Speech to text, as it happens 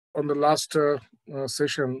on the last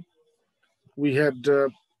session, we had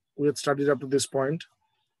studied up to this point.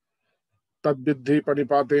 Tad viddhi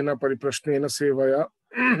paripatena pariprashnena sevaya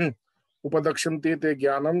upadakshante te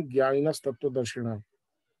jnanam jnaninas tattvadarshina.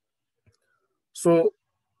 So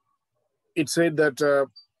it said that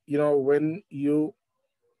when you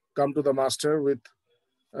come to the master with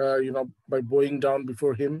by bowing down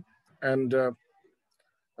before him, and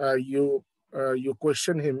you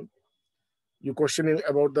question him. You question him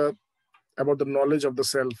about the knowledge of the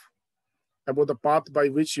self, about the path by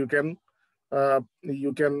which you can the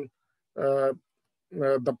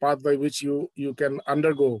path by which you can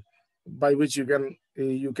undergo, by which you can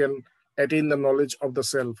attain the knowledge of the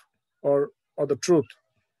self, or the truth.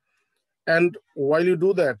 And while you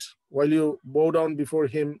do that, while you bow down before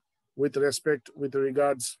him with respect, with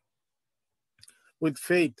regards, with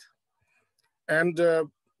faith, and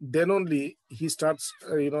then only he starts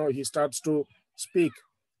to speak,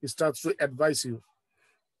 he starts to advise you.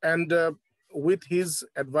 And with his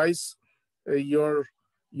advice, your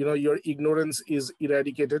ignorance is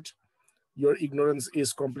eradicated. Your ignorance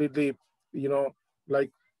is completely is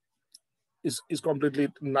completely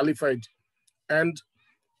nullified. And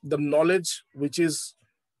the knowledge which is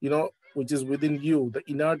within you, the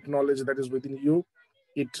inert knowledge that is within you,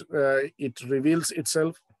 it reveals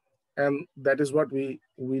itself. And that is what we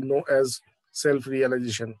know as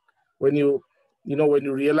self-realization. When you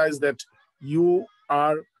realize that you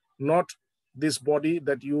are not this body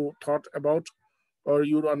that you thought about, or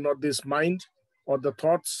you are not this mind, or the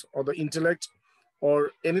thoughts, or the intellect,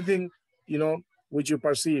 or anything which you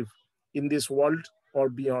perceive in this world or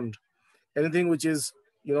beyond, anything which is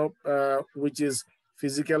which is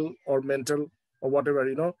physical or mental or whatever,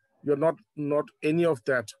 you're not any of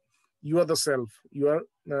that. You are the self. You are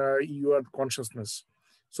consciousness.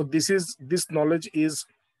 So this knowledge is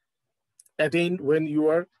attained when you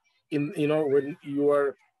are when you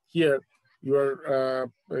are here. You are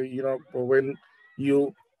when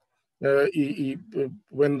you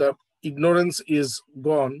when the ignorance is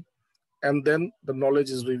gone, and then the knowledge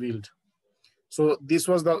is revealed. So this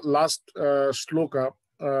was the last shloka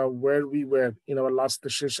where we were in our last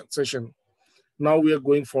session. Now we are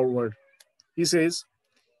going forward. He says,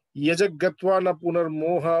 Yajagatva na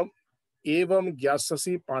punarmoha evam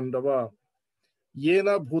gyasasi pandava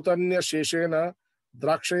yena bhutanya sheshena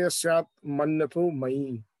drakshaya manyatho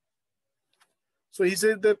mai. So he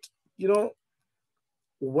said that,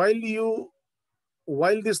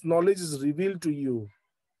 while this knowledge is revealed to you,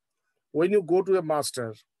 when you go to a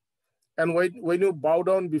master, and when you bow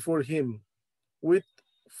down before him with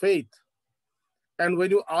faith, and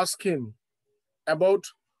when you ask him about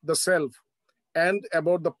the self and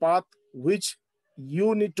about the path which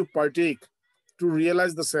you need to partake to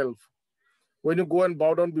realize the self, when you go and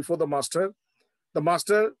bow down before the master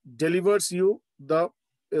delivers you the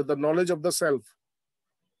knowledge of the self.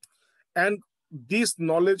 And this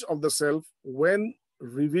knowledge of the self, when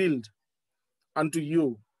revealed unto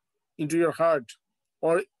you into your heart,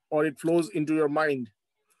 or it flows into your mind,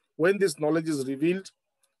 when this knowledge is revealed,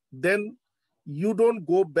 then you don't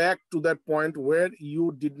go back to that point where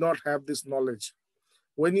you did not have this knowledge.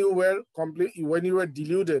 When you were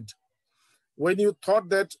deluded, when you thought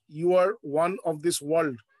that you are one of this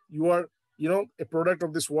world, you are, a product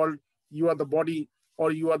of this world, you are the body,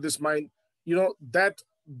 or you are this mind,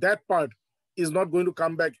 that part is not going to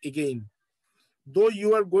come back again. Though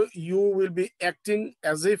you will be acting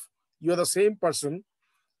as if you are the same person,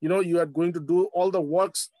 you are going to do all the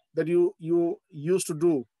works that you used to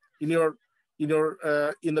do in the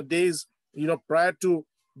days prior to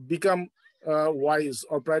become wise,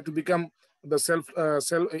 or prior to become the self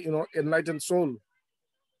enlightened soul.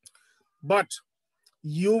 But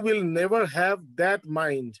you will never have that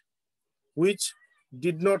mind which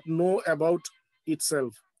did not know about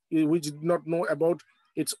itself, which did not know about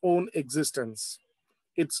its own existence,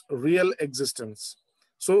 its real existence.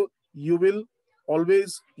 So you will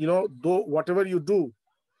always, though whatever you do,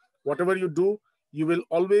 you will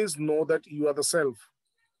always know that you are the self.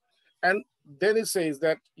 And then it says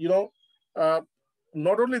that,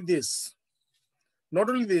 not only this,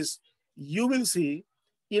 you will see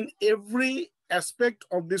in every aspect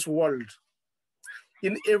of this world,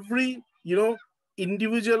 in every,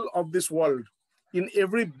 individual of this world, in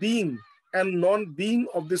every being and non-being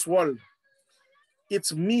of this world,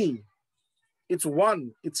 it's me, it's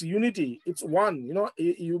one, it's unity, it's one.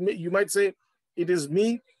 You might say it is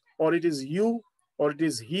me, or it is you, or it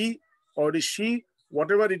is he, or it is she,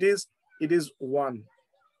 whatever it is one.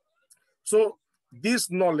 So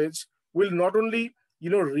this knowledge will not only,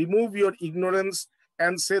 remove your ignorance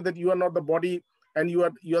and say that you are not the body and you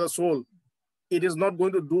are the soul. it is not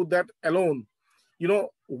going to do that alone.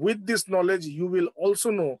 With this knowledge, you will also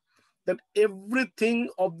know that everything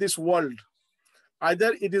of this world,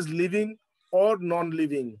 either it is living or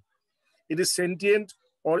non-living, it is sentient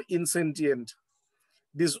or insentient.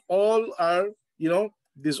 These all are,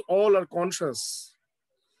 these all are conscious.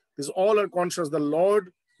 These all are conscious. The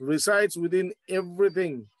Lord resides within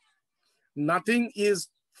everything. Nothing is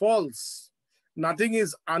false. Nothing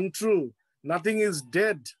is untrue. Nothing is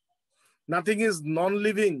dead. Nothing is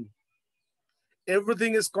non-living.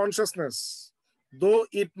 Everything is consciousness. Though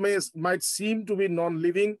it might seem to be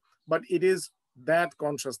non-living, but it is that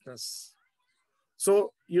consciousness.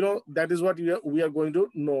 So, that is what we are going to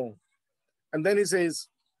know. And then he says,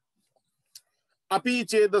 Api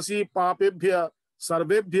chedasi papebhya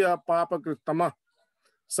sarvebhya papakritama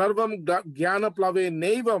sarvam jnana plave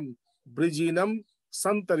nevam brijinam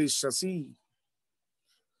santarishasi.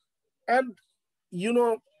 And,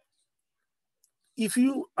 if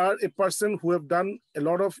you are a person who have done a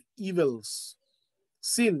lot of evils,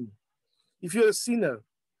 sin, if you're a sinner,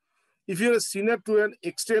 to an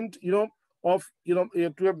extent, to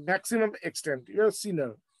a maximum extent, you're a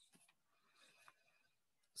sinner.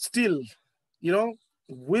 Still,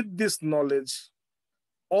 with this knowledge,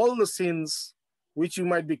 all the sins which you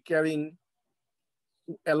might be carrying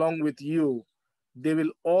along with you, they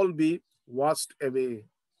will all be washed away.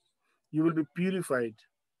 You will be purified.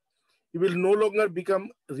 You will no longer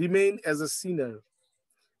remain as a sinner,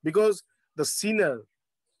 because the sinner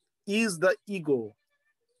is the ego.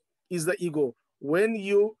 When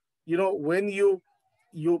you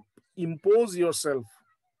impose yourself,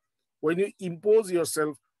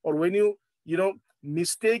 or when you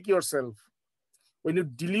mistake yourself, when you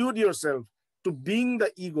delude yourself to being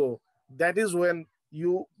the ego, that is when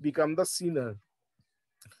you become the sinner.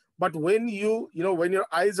 But when when your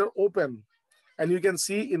eyes are open and you can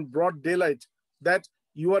see in broad daylight that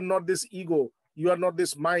you are not this ego, you are not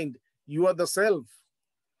this mind, you are the self.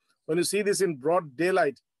 When you see this in broad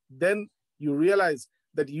daylight, then you realize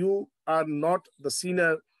that you are not the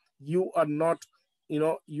sinner. You are not,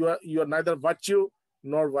 you are neither virtue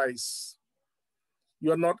nor vice.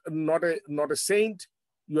 You are not a saint.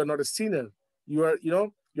 You are not a sinner. You are,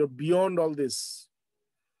 you're beyond all this.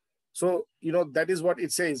 So, that is what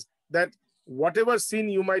it says, that whatever sin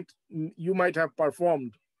you might have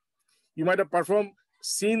performed, you might have performed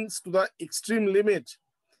sins to the extreme limit,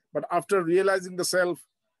 but after realizing the self,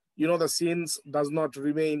 the sins does not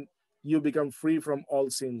remain. You become free from all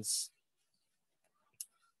sins.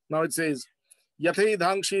 Now it says, Yathai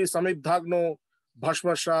dhangshi samidhagno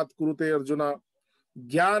bhashmashat kurute arjuna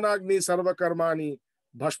jnanagni sarva karmani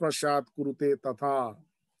bhashmashat kurute tatha.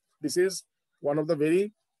 This is one of the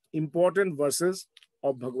very important verses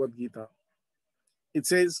of Bhagavad Gita. It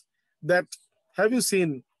says that, have you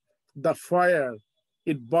seen the fire?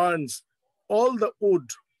 It burns all the wood.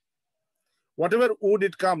 Whatever wood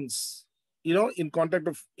it comes, in contact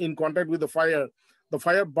with the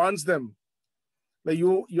fire burns them. Like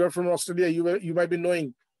you're from Australia, you might be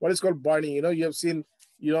knowing what is called burning. You have seen,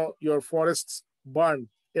 your forests burn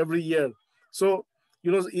every year. So,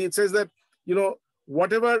 it says that,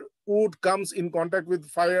 whatever wood comes in contact with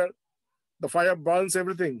fire, the fire burns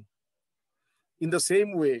everything. In the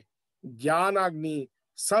same way, Jnanagni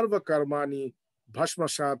sarva karmani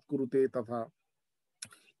bhashmashat kurute tatha.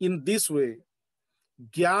 In this way,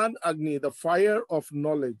 Gyan Agni, the fire of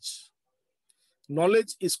knowledge.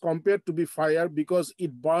 Knowledge is compared to be fire because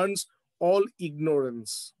it burns all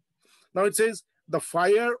ignorance. Now it says the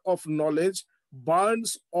fire of knowledge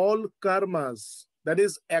burns all karmas, that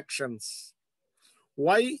is actions.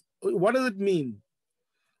 Why? What does it mean?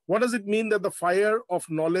 What does it mean that the fire of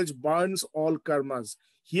knowledge burns all karmas?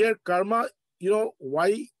 Here, karma,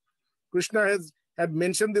 why Krishna had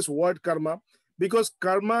mentioned this word karma? Because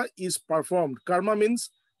karma is performed. Karma means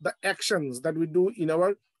the actions that we do in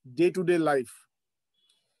our day-to-day life.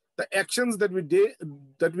 The actions that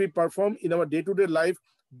we perform in our day-to-day life,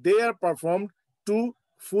 they are performed to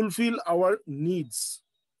fulfill our needs,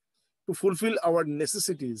 to fulfill our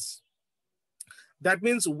necessities. That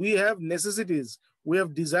means we have necessities, we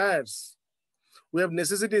have desires. We have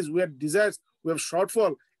necessities, we have desires, we have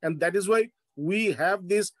shortfall. And that is why we have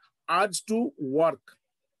this urge to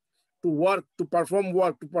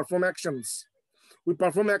perform actions. We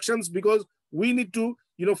perform actions because we need to,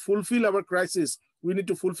 fulfill our crisis. We need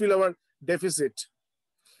to fulfill our deficit.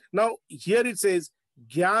 Now, here it says,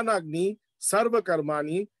 Jnanagni sarva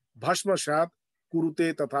karmani bhashmashat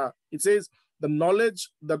kurute tatha. It says the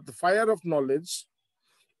knowledge, that the fire of knowledge,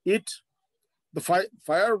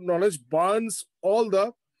 fire of knowledge burns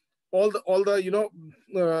the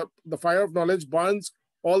fire of knowledge burns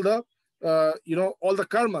all the all the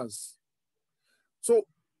karmas. So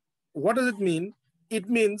what does it mean? It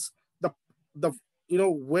means the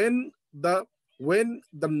when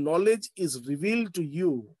the knowledge is revealed to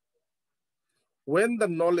you, when the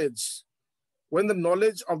knowledge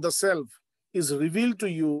of the self is revealed to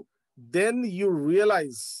you, then you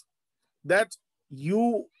realize that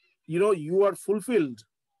you are fulfilled.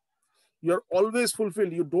 You're always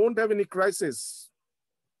fulfilled. You don't have any crisis.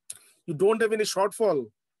 You don't have any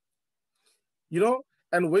shortfall.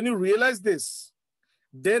 And when you realize this,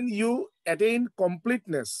 then you attain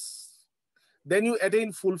completeness. Then you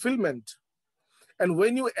attain fulfillment. And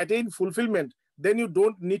when you attain fulfillment, then you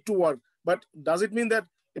don't need to work. But does it mean that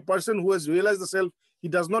a person who has realized the self, he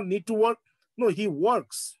does not need to work? No, he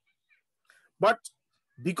works. But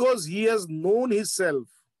because he has known his self,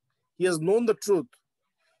 he has known the truth,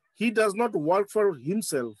 he does not work for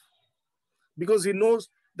himself, because he knows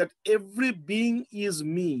that every being is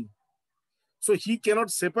me. So he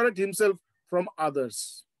cannot separate himself from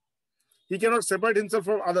others. He cannot separate himself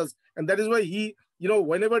from others. And that is why he,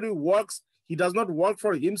 whenever he works, he does not work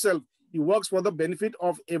for himself. He works for the benefit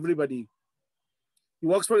of everybody. He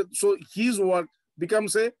works for, so his work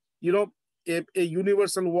becomes a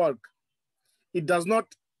universal work. It does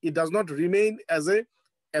not remain as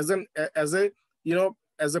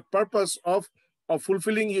a purpose of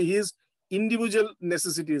fulfilling his individual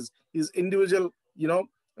necessities, his individual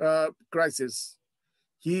crisis.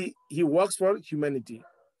 He works for humanity.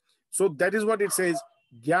 So that is what it says.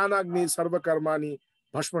 Jnanagni sarva karmani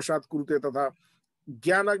bhashmashat kurute tatha.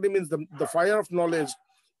 Jnanagni means the fire of knowledge.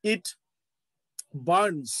 It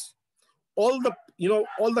burns all the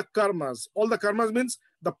karmas. All the karmas means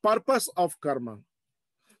the purpose of karma.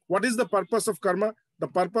 What is the purpose of karma? The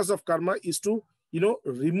purpose of karma is to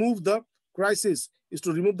remove the crisis, is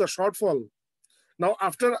to remove the shortfall. Now,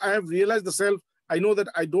 after I have realized the self, I know that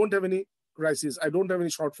I don't have any crisis, I don't have any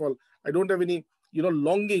shortfall, I don't have any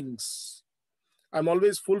longings. I'm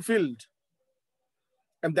always fulfilled.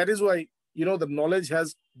 And that is why the knowledge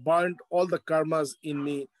has burnt all the karmas in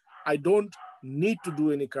me. I don't need to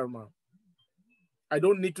do any karma. I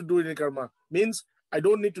don't need to do any karma. Means I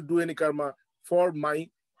don't need to do any karma for my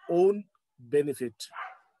own benefit.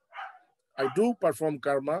 I do perform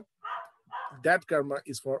karma. That karma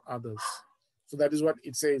is for others. So that is what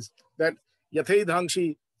it says, that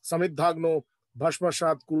yathedhangshi samidhagno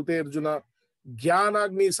bhashmashat kurute arjuna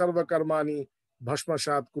jnanagni sarva karmani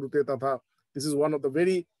bhashmashat kurute tatha. This is one of the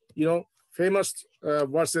very famous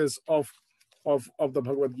verses of the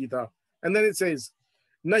Bhagavad Gita. And then it says,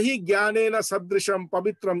 nahi jnanena sadrisham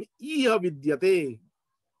pavitram iha vidyate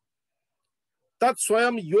tat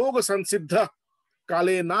swayam yoga sansiddha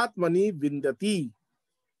kalenatmani vindati.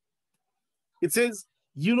 It says,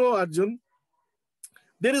 Arjun,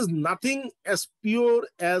 there is nothing as pure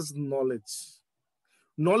as knowledge.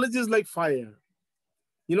 Knowledge is like fire.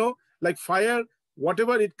 Like fire,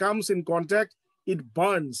 whatever it comes in contact, it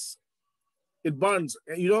burns. It burns.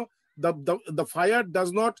 The fire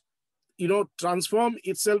does not, transform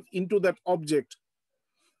itself into that object.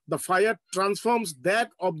 The fire transforms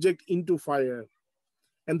that object into fire.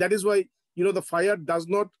 And that is why, the fire does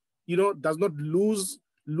not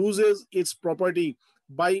loses its property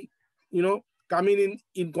by, coming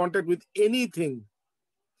in contact with anything.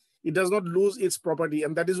 It does not lose its property.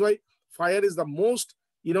 And that is why fire is the most,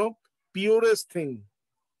 purest thing.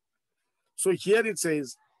 So here it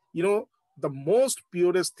says, the most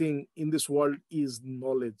purest thing in this world is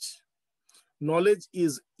knowledge. Knowledge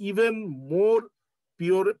is even more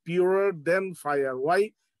purer than fire.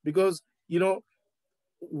 Why? Because,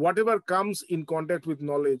 whatever comes in contact with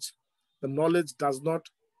knowledge, the knowledge does not,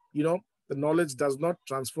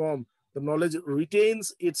 transform. The knowledge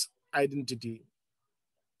retains its identity.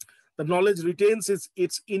 The knowledge retains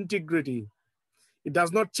its integrity. It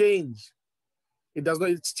does not change.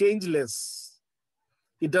 It's changeless.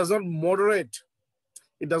 It does not moderate.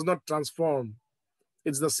 It does not transform.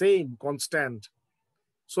 It's the same, constant.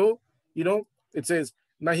 So, it says,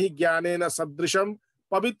 nahi jnanena sadrisham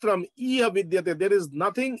pavitram iha vidyate. There is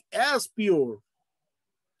nothing as pure,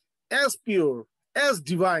 as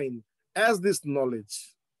divine as this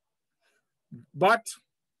knowledge. But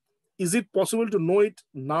is it possible to know it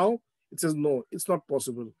now? It says, no, it's not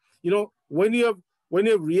possible. When you have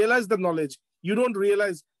realized the knowledge, you don't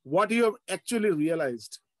realize what you have actually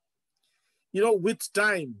realized. With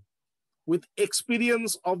time, with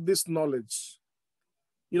experience of this knowledge,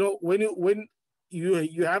 when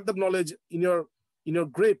you have the knowledge in your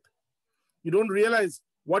grip, you don't realize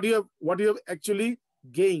what you have actually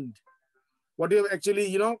gained, what you have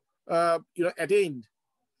actually attained.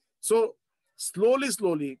 So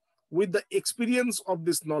slowly, with the experience of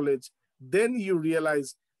this knowledge, then you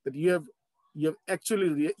realize that you have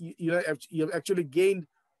actually you have actually gained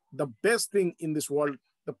the best thing in this world,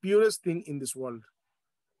 the purest thing in this world.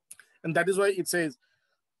 And that is why it says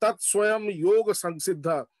tat swayam yoga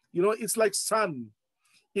samsiddha. It's like sun.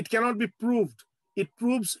 It cannot be proved. It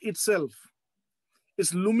proves itself.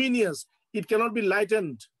 It's luminous. It cannot be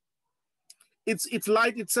lightened. It's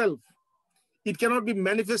light itself. It cannot be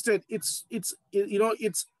manifested. It's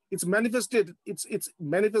manifested. It's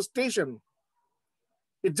manifestation.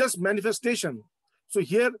 It's just manifestation. So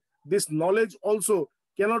here, this knowledge also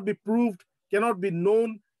cannot be proved, cannot be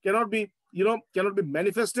known, cannot be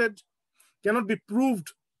manifested, cannot be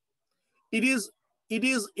proved. It is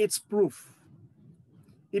its proof.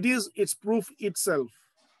 It is its proof itself.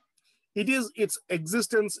 It is its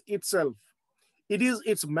existence itself. It is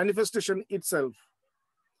its manifestation itself.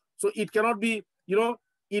 So it cannot be,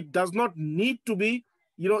 it does not need to be,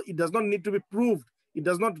 it does not need to be proved. It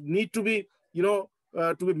does not need to be, to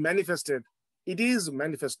be manifested. It is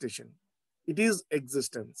manifestation. It is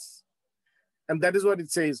existence. And that is what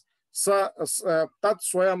it says. Tat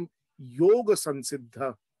swayam yoga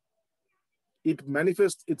sansiddha. It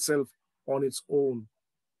manifests itself on its own.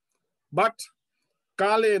 But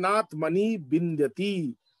kalenat mani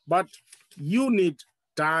bindyati. But you need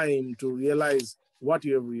time to realize what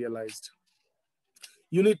you have realized.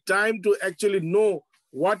 You need time to actually know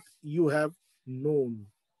what you have known.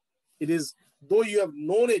 It is, though you have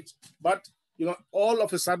known it, but all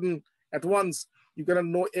of a sudden, at once, you cannot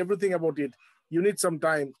know everything about it. You need some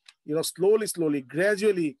time. Slowly,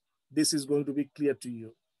 gradually, this is going to be clear to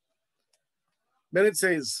you. Then it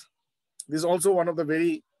says, this is also one of the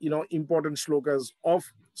very, important shlokas of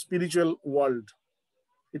spiritual world.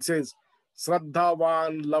 It says,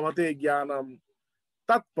 Shraddhavan lavate jnanam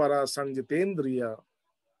tatpara sanjitendriya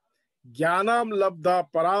jnanam labdha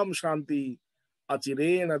param shanti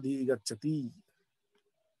achirena adhigacchati.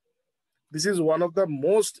 This is one of the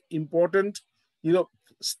most important,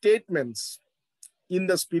 statements in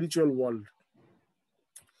the spiritual world.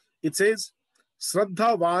 It says,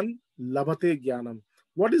 Shraddhavan lavate jnanam.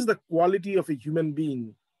 What is the quality of a human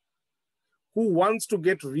being who wants to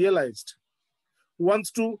get realized, who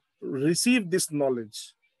wants to receive this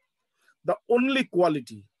knowledge? The only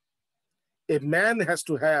quality a man has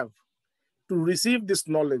to have to receive this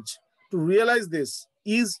knowledge, to realize this,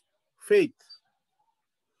 is faith.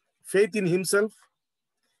 Faith in himself,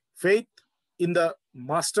 faith in the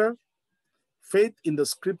master, faith in the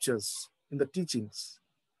scriptures, in the teachings.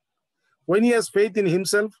 When he has faith in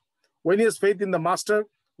himself, when he has faith in the master,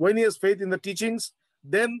 when he has faith in the teachings,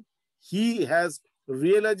 then he has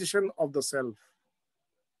realization of the self.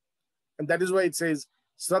 And that is why it says,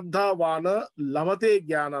 Shraddha vana lavate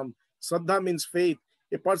jnanam. Shraddha means faith.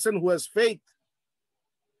 A person who has faith.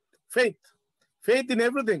 Faith in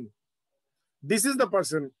everything. This is the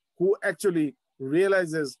person who actually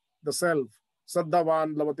realizes the self. Shraddha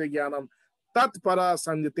vana lavate jnanam. Tat para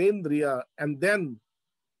sanjitendriya. And then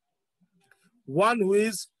one who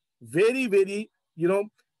is very, very,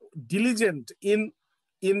 diligent in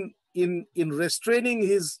restraining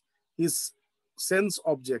his sense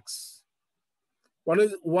objects.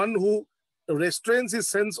 One who restrains his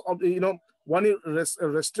sense of, one who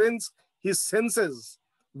restrains his senses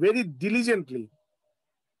very diligently.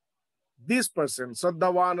 This person,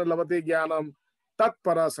 Saddhavana Lavate Jnanam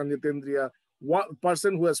Tatpara Sanjitendriya, one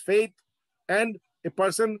person who has faith and a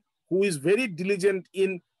person who is very diligent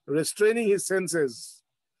in restraining his senses.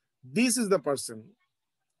 This is the person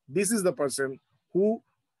who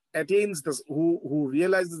attains this, who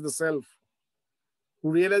realizes the self,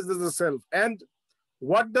 And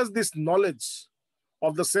what does this knowledge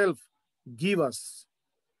of the self give us?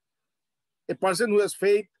 A person who has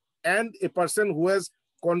faith and a person who has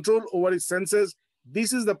control over his senses,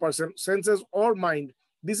 this is the person, senses or mind,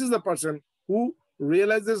 this is the person who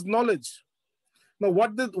realizes knowledge. Now,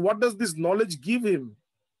 what does this knowledge give him?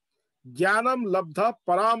 Jnanam labdha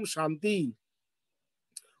param shanti.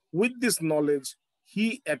 With this knowledge,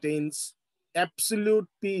 he attains absolute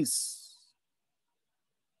peace.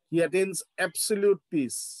 He attains absolute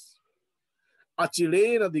peace.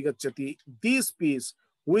 Achirena adhigacchati. This peace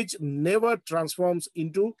which never transforms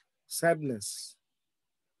into sadness.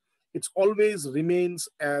 It always remains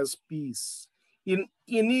as peace. In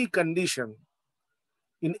any condition,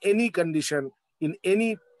 in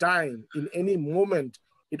any time, in any moment,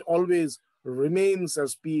 it always remains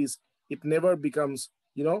as peace. It never becomes,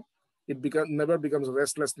 never becomes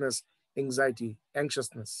restlessness, anxiety,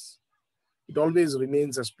 anxiousness. It always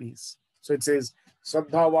remains as peace. So it says,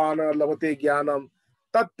 Saddhavana lavate jnanam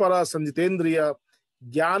tatpara sanjitendriya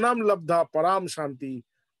jnanam labdha param shanti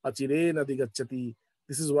achirena adhigacchati.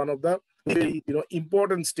 This is one of the very,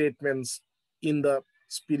 important statements in the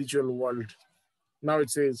spiritual world. Now it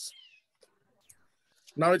says,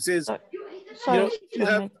 Sorry, if you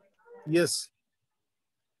have, yes.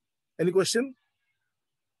 Any question?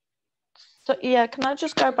 So yeah, can I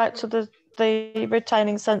just go back to the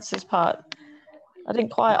retaining senses part? I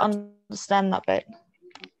didn't quite understand that bit.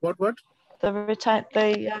 What?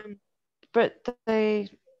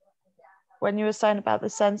 When you were saying about the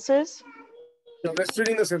senses.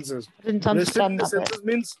 Restraining the senses. I didn't understand that bit. Senses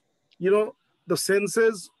means, the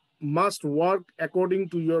senses must work according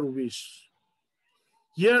to your wish.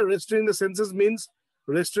 Here, restraining the senses means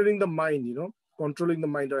restraining the mind, controlling the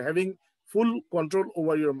mind, or having full control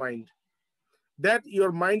over your mind. That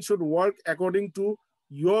your mind should work according to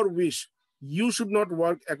your wish. You should not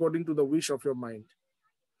work according to the wish of your mind.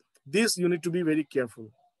 This you need to be very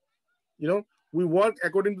careful. We work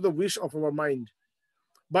according to the wish of our mind,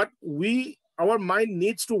 but our mind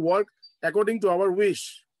needs to work according to our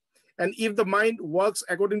wish. And if the mind works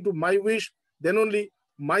according to my wish, then only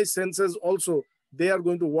my senses also, they are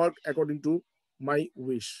going to work according to my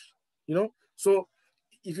wish. So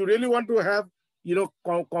if you really want to have,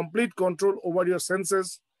 complete control over your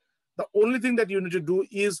senses, the only thing that you need to do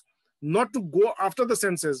is not to go after the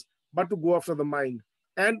senses, but to go after the mind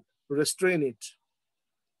and restrain it.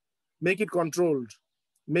 Make it controlled.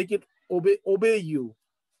 Make it obey you.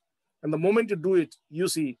 And the moment you do it, you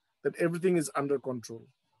see that everything is under control.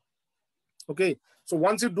 Okay. So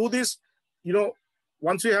once you do this,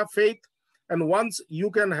 once you have faith, and once you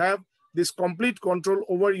can have this complete control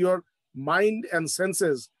over your mind and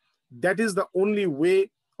senses, that is the only way,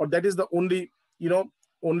 or that is the only,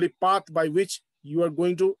 only path by which you are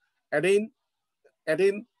going to attain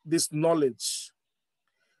this knowledge.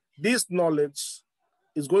 This knowledge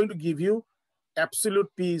is going to give you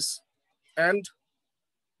absolute peace, and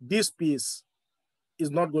this peace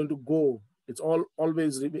is not going to go. It's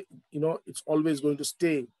always, it's always going to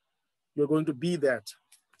stay. You're going to be that.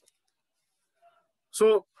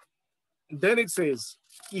 So then it says,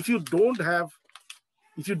 if you don't have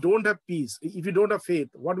peace, if you don't have faith,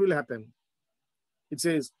 what will happen? It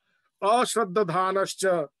says,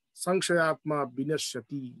 ashraddhadhanascha sanshayatma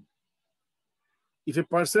binashyati. If a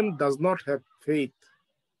person does not have faith,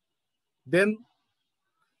 then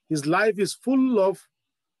his life is full of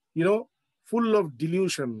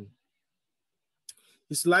delusion.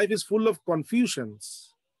 His life is full of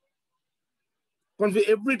confusions.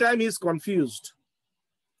 Every time he is confused.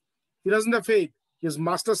 He doesn't have faith. His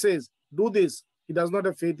master says, do this. He does not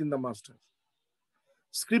have faith in the master.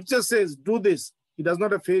 Scripture says, do this. He does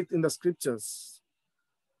not have faith in the scriptures.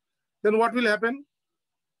 Then what will happen?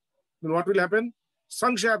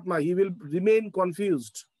 Sangshatma, he will remain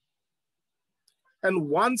confused. And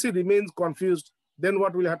once he remains confused, then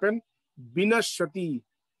what will happen? Binashati,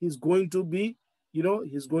 he's going to be like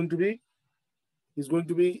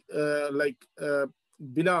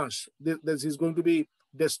Binash. He's going to be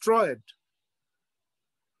destroyed.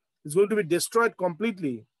 He's going to be destroyed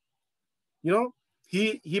completely.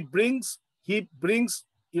 He brings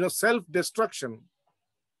self-destruction.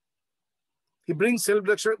 He brings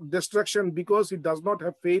self-destruction because he does not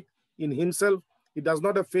have faith in himself. He does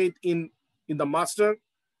not have faith in the master.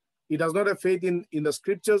 He does not have faith in the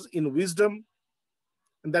scriptures, in wisdom.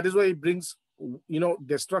 And that is why he brings,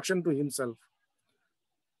 destruction to himself.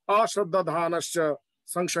 Ashraddhadhanascha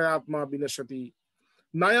sanshayatma binashati.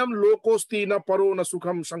 Nayam lokosti na paro na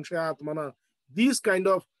sukham sanshayatmana. These kind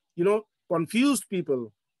of, confused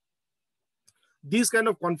people,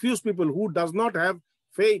 who does not have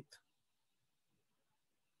faith,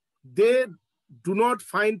 they do not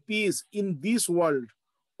find peace in this world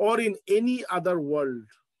or in any other world.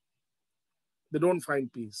 They don't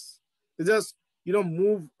find peace. They just,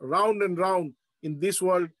 move round and round in this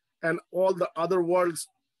world and all the other worlds,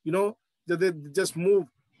 they just move,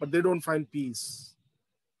 but they don't find peace.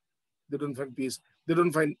 They don't find peace. They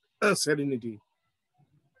don't find serenity.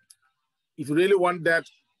 If you really want that,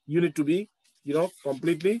 you need to be,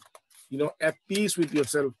 completely, at peace with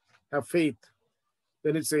yourself, have faith.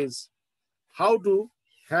 Then it says, how to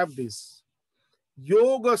have this?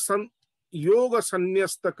 Yoga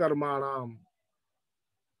sanyasta karmanam.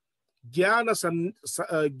 Jnana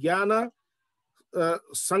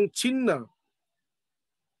sanchinna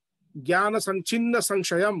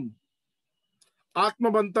sanshayam.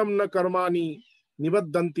 Atmabantam na karmani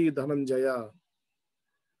nibaddanti dhananjaya.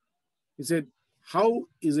 He said, how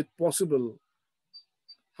is it possible?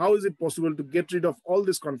 How is it possible to get rid of all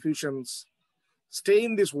these confusions, stay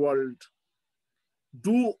in this world,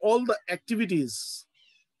 do all the activities,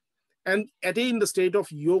 and attain the state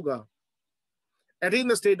of yoga, attain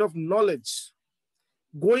the state of knowledge,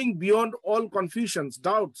 going beyond all confusions,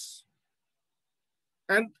 doubts,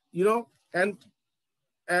 and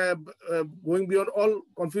going beyond all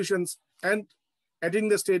confusions and attaining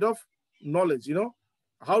the state of knowledge.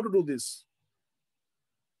 How to do this?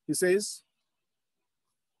 He says,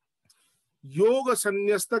 yoga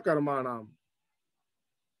sannyasta karmanam.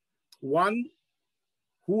 One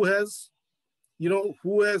who has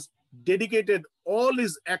dedicated all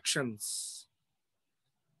his actions.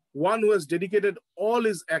 One who has dedicated all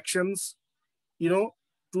his actions, to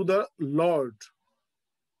the Lord,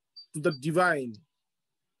 to the divine.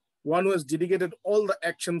 One who has dedicated all the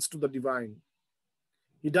actions to the divine.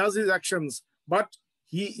 He does his actions, but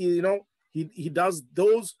he does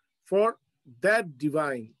those for that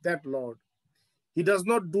divine, that Lord. He does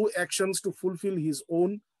not do actions to fulfill his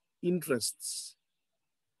own interests.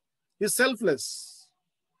 He's selfless,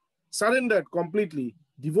 surrendered completely,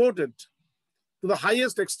 devoted to the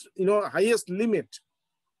highest limit.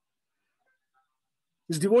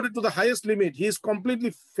 He's devoted to the highest limit. He is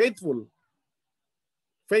completely faithful.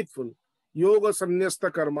 Yoga sannyasta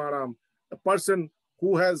karmanam. A person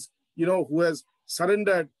who has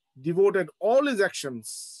surrendered, devoted all his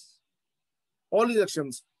actions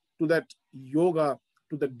to that yoga,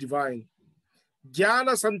 to the divine.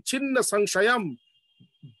 Jnana sanchinna sanshayam.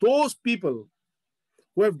 Those people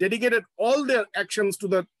who have dedicated all their actions to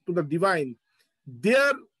the divine,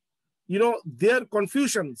 their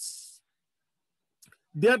confusions,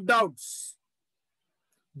 their doubts,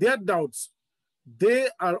 they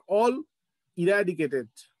are all eradicated.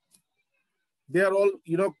 They are all,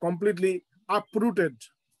 completely uprooted.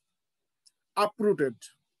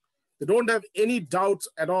 They don't have any doubts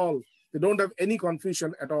at all. They don't have any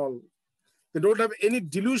confusion at all. They don't have any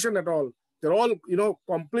delusion at all. They're all,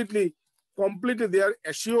 completely they are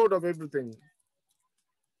assured of everything.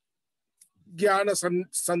 Jnana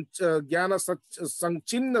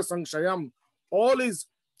sanchinna sanshayam. All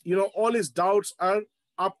his doubts are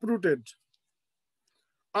uprooted.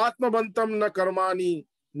 Atmabantam na karmani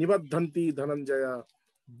nibaddhanti dhananjaya.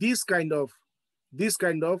 This kind of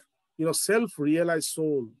self-realized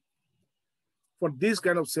soul. For this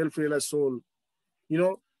kind of self-realized soul,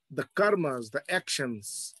 the karmas, the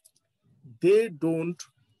actions, they don't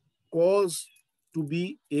cause to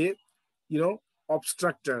be a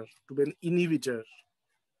obstructor, to be an inhibitor.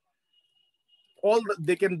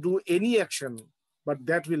 They can do any action, but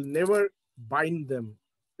that will never bind them.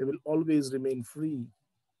 They will always remain free.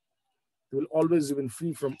 They will always remain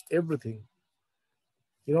free from everything.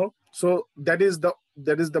 So that is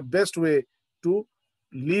the best way to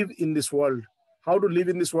live in this world. How to live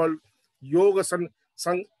in this world? Yoga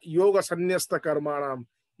sannyasta karmanam.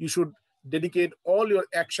 You should dedicate all your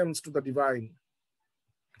actions to the divine.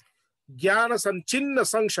 Jnana sanchinna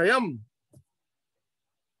sanshayam.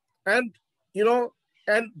 And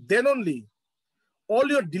then only all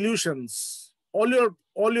your delusions, all your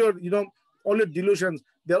delusions,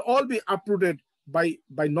 they'll all be uprooted by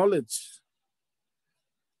knowledge.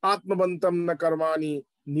 Atmabantam na karmani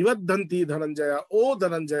nivaddhanti dhananjaya. Oh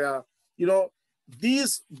Dhananjaya,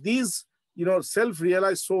 these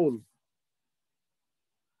self-realized soul.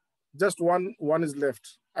 Just one is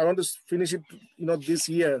left. I want to finish it, this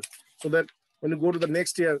year, so that when you go to the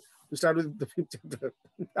next year, you start with the 5th chapter.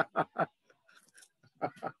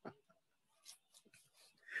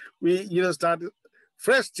 We, start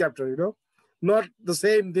fresh chapter, not the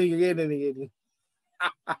same thing again and again.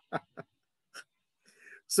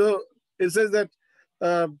 So it says that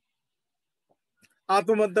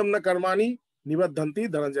Atmabantam na karmani nivaddhanti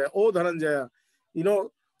dhananjaya. Oh Dhananjaya,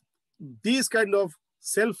 these kind of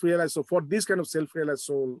self-realized soul, for this kind of self-realized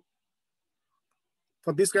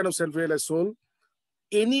soul,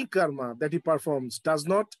 any karma that he performs does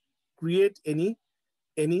not create any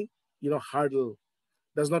hurdle,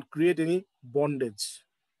 does not create any bondage.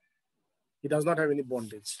 He does not have any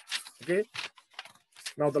bondage. Okay.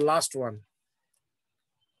 Now the last one,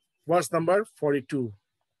 verse number 42.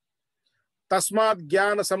 Tasmat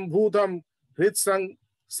jnana sambhutam hrit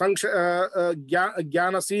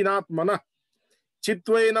jnanasinat manah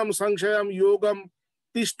chitvainam sanshayam yogam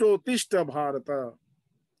tishto tishta bharata.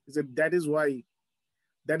 He said, that is why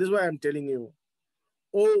I'm telling you,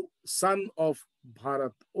 O son of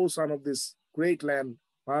Bharat, O son of this great land,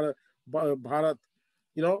 Bharat,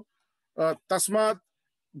 tasmat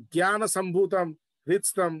jnana sambhutam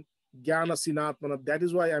hritstam jnana sinatmana. That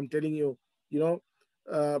is why I'm telling you,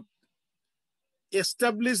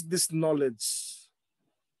 establish this knowledge.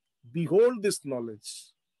 Behold this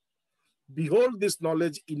knowledge. Behold this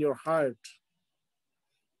knowledge in your heart.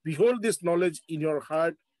 Behold this knowledge in your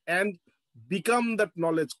heart and become that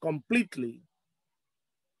knowledge completely.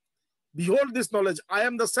 Behold this knowledge. I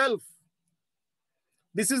am the self.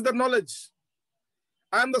 This is the knowledge.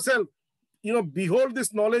 I am the self. Behold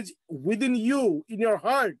this knowledge within you, in your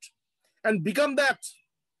heart, and become that.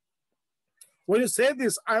 When you say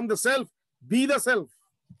this, I am the self, be the self.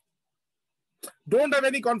 Don't have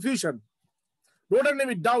any confusion. Don't have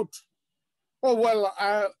any doubt. Oh, well,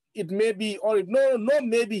 it may be, or no,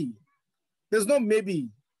 maybe. There's no maybe.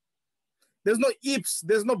 There's no ifs.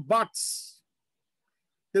 There's no buts.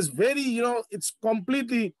 There's it's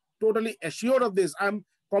completely, totally assured of this. I'm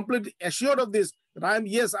completely assured of this. That I am,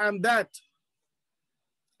 yes, I am that.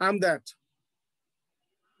 I'm that.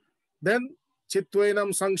 Then,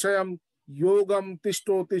 Chitvenam Sangshayam Yogam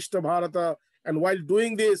Tishto Tishta Bharata. And while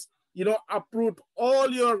doing this, uproot all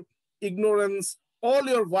your ignorance, all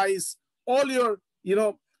your vice, all your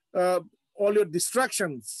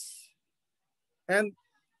distractions, and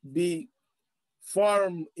be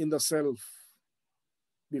firm in the self.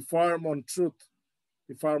 Be firm on truth.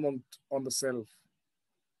 Be firm on the self.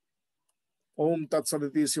 Om Tat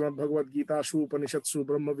Saditi Srimad Bhagavad Gita Shu Upanishadsu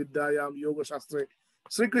Brahma Vidyayam Yoga Shastre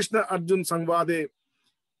Sri Krishna Arjun Sangvade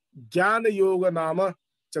Jnana Yoga Nama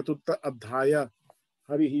Chaturtha Adhyaya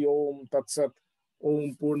Harihi Om Tat Sat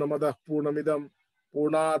Om Purnamadah Purnamidam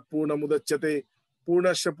Purnat Purnamudachyate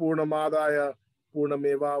Purnasya Purnamadaya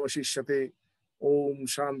Purnameva Vashishyate Om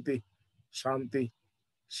Shanti Shanti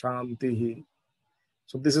Shanti.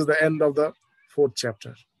 So this is the end of the 4th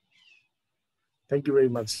chapter. Thank you very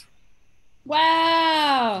much.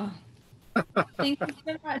 Wow. Thank you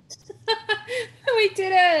so much. We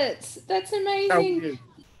did it. That's amazing.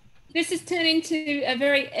 This has turned into a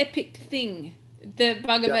very epic thing, the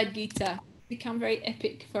Bhagavad Gita. Become very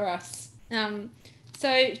epic for us.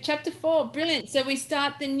 So chapter 4, brilliant. So we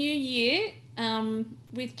start the new year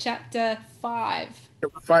with chapter 5.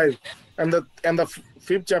 Chapter 5. And the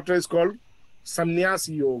 5th chapter is called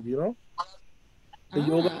Sannyasi Yoga, the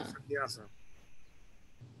yoga of sannyasa.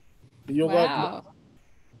 The yoga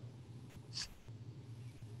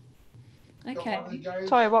Okay.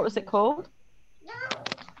 Sorry, what was it called?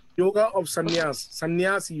 Yoga of sannyas.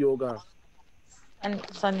 Sannyasi yoga. And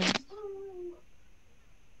sannyas.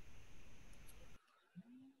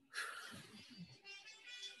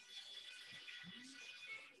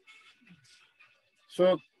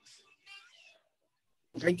 So,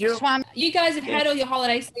 thank you. You guys have had all your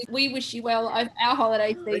holiday season. We wish you well of our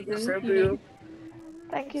holiday season. Same to you.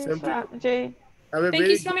 Thank you, Same to Swamiji. Have a Thank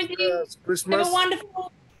very you, Swamiji. good Christmas. Have a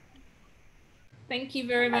wonderful. Thank you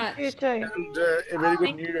very much. You too. And a very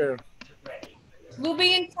good New Year. We'll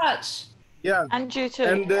be in touch. Yeah. And you too.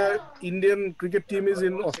 And Indian cricket team is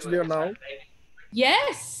in Australia now.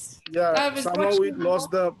 Yes. Yeah. Somehow we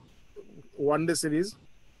lost the one-day series,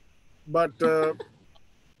 but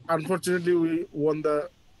unfortunately we won the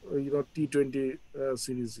T20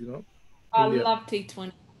 series. I India. love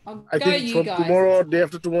T20. I think you from guys. tomorrow, day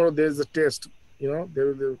after tomorrow, there's a test. There will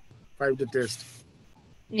be a 5-day test.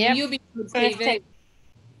 Yeah, you'll be good TV.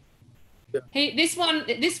 Yeah.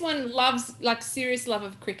 This one loves, like, serious love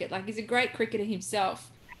of cricket. Like, he's a great cricketer himself.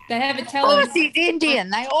 They have a television. Of course, he's Indian.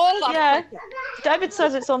 They all love cricket. David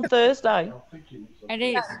says it's on Thursday. It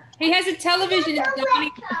is. He has a television in the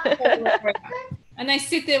dining room, and they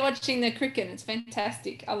sit there watching the cricket. It's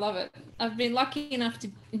fantastic. I love it. I've been lucky enough to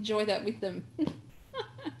enjoy that with them.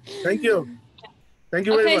 Thank you. Thank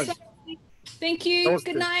you very much. So, thank you. Namaste.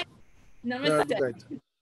 Good night. Namaste. Good night.